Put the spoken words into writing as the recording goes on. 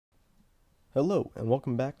Hello, and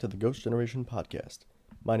welcome back to the Ghost Generation podcast.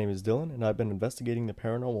 My name is Dylan, and I've been investigating the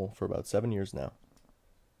paranormal for about 7 years now.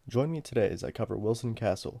 Join me today as I cover Wilson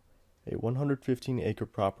Castle, a 115-acre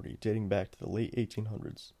property dating back to the late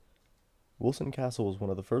 1800s. Wilson Castle was one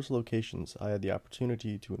of the first locations I had the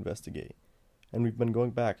opportunity to investigate, and we've been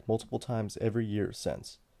going back multiple times every year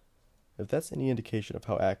since. If that's any indication of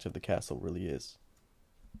how active the castle really is.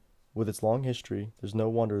 With its long history, there's no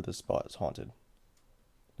wonder this spot is haunted.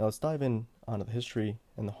 Now let's dive in onto the history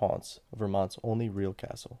and the haunts of Vermont's only real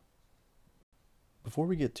castle. Before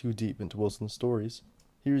we get too deep into Wilson's stories,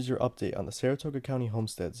 here's your update on the Saratoga County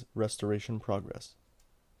Homestead's restoration progress.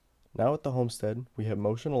 Now at the homestead, we have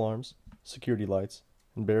motion alarms, security lights,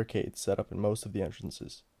 and barricades set up in most of the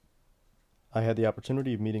entrances. I had the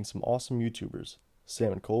opportunity of meeting some awesome YouTubers,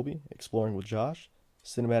 Sam and Colby, Exploring with Josh,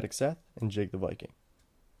 Cinematic Seth, and Jake the Viking.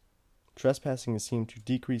 Trespassing has seemed to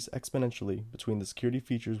decrease exponentially between the security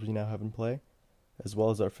features we now have in play, as well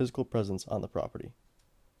as our physical presence on the property.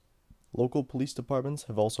 Local police departments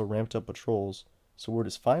have also ramped up patrols, so word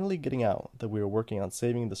is finally getting out that we are working on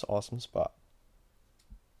saving this awesome spot.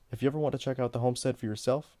 If you ever want to check out the homestead for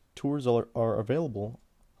yourself, tours are available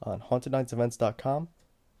on hauntednightsevents.com,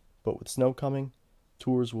 but with snow coming,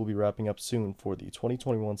 tours will be wrapping up soon for the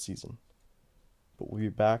 2021 season. But we'll be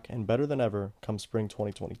back and better than ever come spring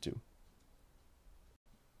 2022.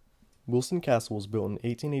 Wilson Castle was built in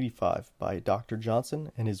 1885 by Dr.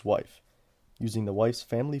 Johnson and his wife, using the wife's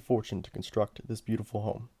family fortune to construct this beautiful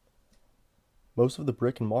home. Most of the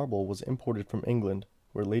brick and marble was imported from England,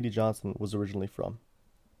 where Lady Johnson was originally from.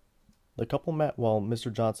 The couple met while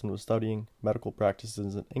Mr. Johnson was studying medical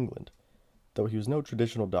practices in England, though he was no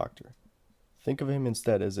traditional doctor. Think of him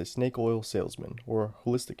instead as a snake oil salesman or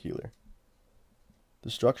holistic healer. The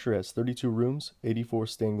structure has 32 rooms, 84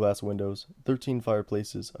 stained glass windows, 13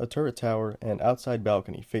 fireplaces, a turret tower, and outside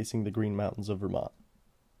balcony facing the Green Mountains of Vermont.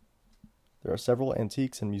 There are several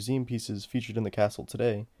antiques and museum pieces featured in the castle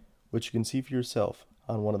today, which you can see for yourself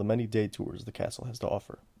on one of the many day tours the castle has to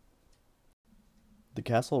offer. The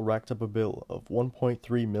castle racked up a bill of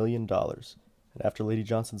 $1.3 million, and after Lady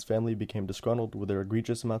Johnson's family became disgruntled with their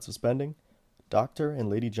egregious amounts of spending, Dr. and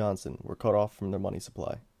Lady Johnson were cut off from their money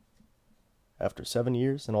supply. After 7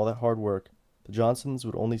 years and all that hard work, the Johnsons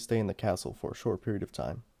would only stay in the castle for a short period of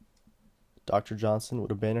time. Dr. Johnson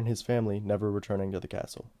would abandon his family, never returning to the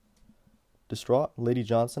castle. Distraught, Lady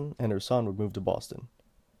Johnson and her son would move to Boston.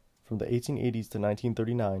 From the 1880s to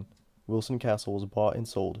 1939, Wilson Castle was bought and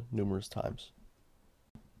sold numerous times.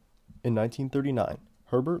 In 1939,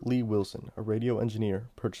 Herbert Lee Wilson, a radio engineer,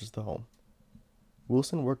 purchased the home.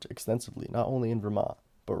 Wilson worked extensively not only in Vermont,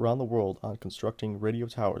 but around the world on constructing radio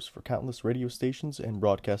towers for countless radio stations and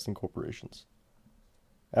broadcasting corporations.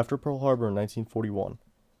 After Pearl Harbor in 1941,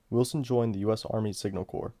 Wilson joined the U.S. Army Signal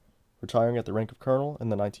Corps, retiring at the rank of colonel in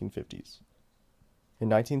the 1950s. In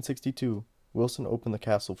 1962, Wilson opened the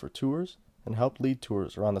castle for tours and helped lead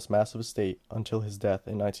tours around this massive estate until his death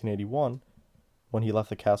in 1981, when he left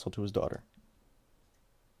the castle to his daughter.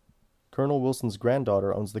 Colonel Wilson's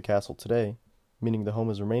granddaughter owns the castle today, meaning the home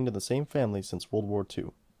has remained in the same family since World War II.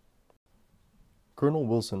 Colonel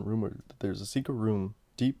Wilson rumored that there is a secret room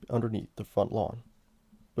deep underneath the front lawn,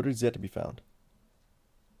 but it is yet to be found.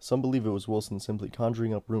 Some believe it was Wilson simply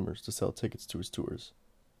conjuring up rumors to sell tickets to his tours.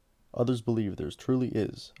 Others believe there truly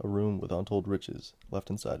is a room with untold riches left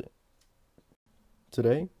inside it.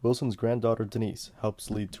 Today, Wilson's granddaughter Denise helps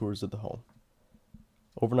lead tours of the home.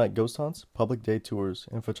 Overnight ghost hunts, public day tours,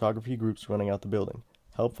 and photography groups running out the building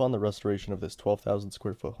help fund the restoration of this 12,000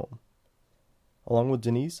 square foot home. Along with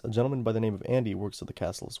Denise, a gentleman by the name of Andy works at the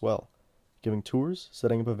castle as well, giving tours,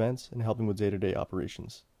 setting up events, and helping with day-to-day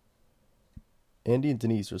operations. Andy and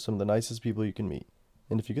Denise are some of the nicest people you can meet,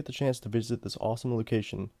 and if you get the chance to visit this awesome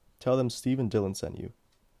location, tell them Steve and Dylan sent you.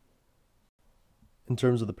 In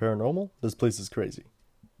terms of the paranormal, this place is crazy.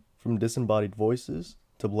 From disembodied voices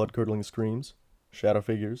to blood-curdling screams, shadow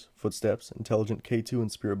figures, footsteps, intelligent K2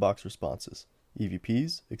 and spirit box responses,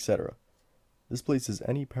 EVPs, etc. This place is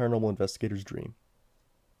any paranormal investigator's dream.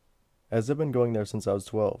 As I've been going there since I was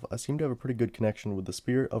 12, I seem to have a pretty good connection with the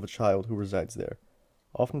spirit of a child who resides there,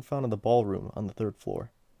 often found in the ballroom on the 3rd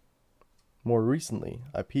floor. More recently,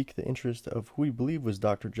 I piqued the interest of who we believe was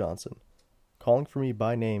Dr. Johnson, calling for me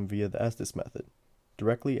by name via the Estes method,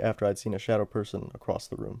 directly after I'd seen a shadow person across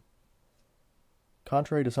the room.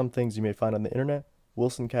 Contrary to some things you may find on the internet,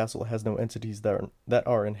 Wilson Castle has no entities that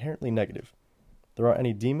are inherently negative. There aren't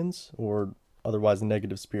any demons or otherwise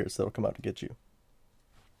negative spirits that'll come out to get you.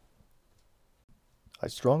 I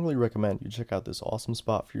strongly recommend you check out this awesome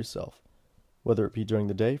spot for yourself, whether it be during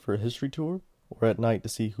the day for a history tour or at night to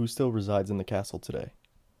see who still resides in the castle today.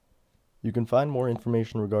 You can find more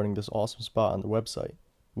information regarding this awesome spot on the website,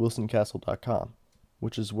 wilsoncastle.com,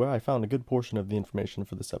 which is where I found a good portion of the information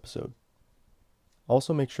for this episode.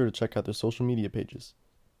 Also, make sure to check out their social media pages.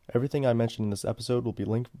 Everything I mentioned in this episode will be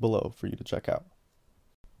linked below for you to check out.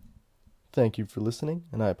 Thank you for listening,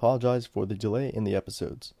 and I apologize for the delay in the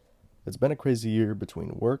episodes. It's been a crazy year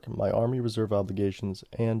between work, my Army Reserve obligations,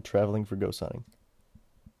 and traveling for ghost hunting.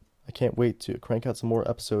 I can't wait to crank out some more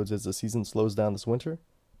episodes as the season slows down this winter,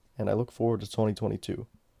 and I look forward to 2022.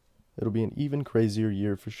 It'll be an even crazier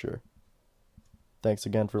year for sure. Thanks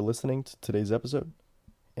again for listening to today's episode,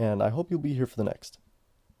 and I hope you'll be here for the next.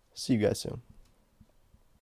 See you guys soon.